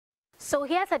So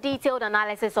here's a detailed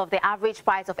analysis of the average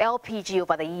price of LPG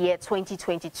over the year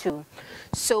 2022.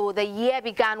 So the year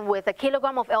began with a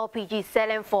kilogram of LPG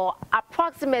selling for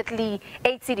approximately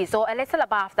 8 cedis, or a little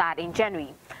above that in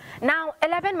January. Now,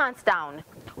 11 months down,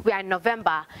 we are in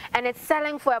November, and it's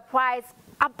selling for a price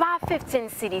above 15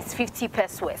 cedis, 50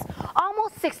 pesos,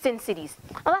 almost 16 cedis.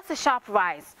 Now that's a sharp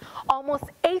rise, almost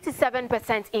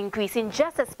 87% increase in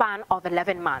just a span of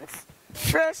 11 months.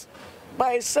 First,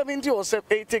 by 70 or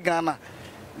 80 Ghana,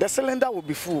 the cylinder will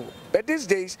be full. But these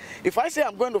days, if I say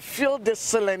I'm going to fill this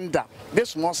cylinder, this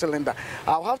small cylinder,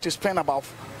 I'll have to spend about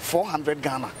 400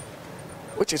 Ghana,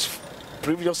 which is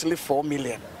previously 4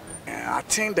 million. I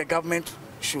think the government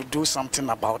should do something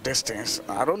about these things.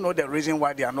 I don't know the reason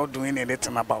why they are not doing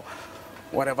anything about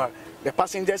whatever. The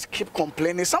passengers keep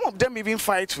complaining. Some of them even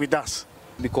fight with us.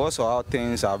 Because our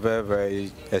things are very,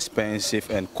 very expensive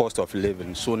and cost of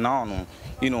living. So now,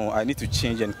 I need to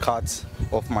change and cut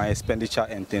off my expenditure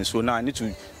and things. So now I need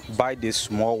to buy this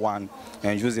small one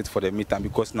and use it for the meantime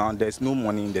because now there's no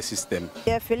money in the system.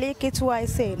 Yeah, Philippe, it's why I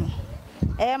say,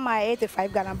 my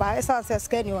 85 Ghana, but it's also a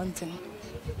skinny one thing.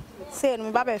 Say,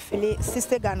 my baby Philippe,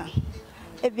 60 Ghana.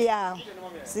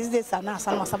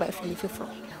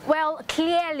 Well,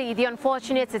 clearly the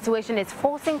unfortunate situation is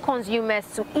forcing consumers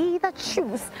to either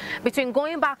choose between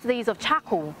going back to the use of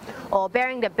charcoal or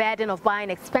bearing the burden of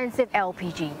buying expensive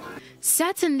LPG.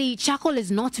 Certainly, charcoal is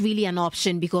not really an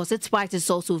option because its price is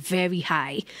also very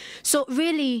high. So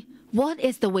really, what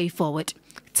is the way forward?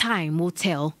 Time will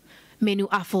tell. Menu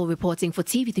Afol reporting for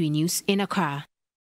TV3 News in Accra.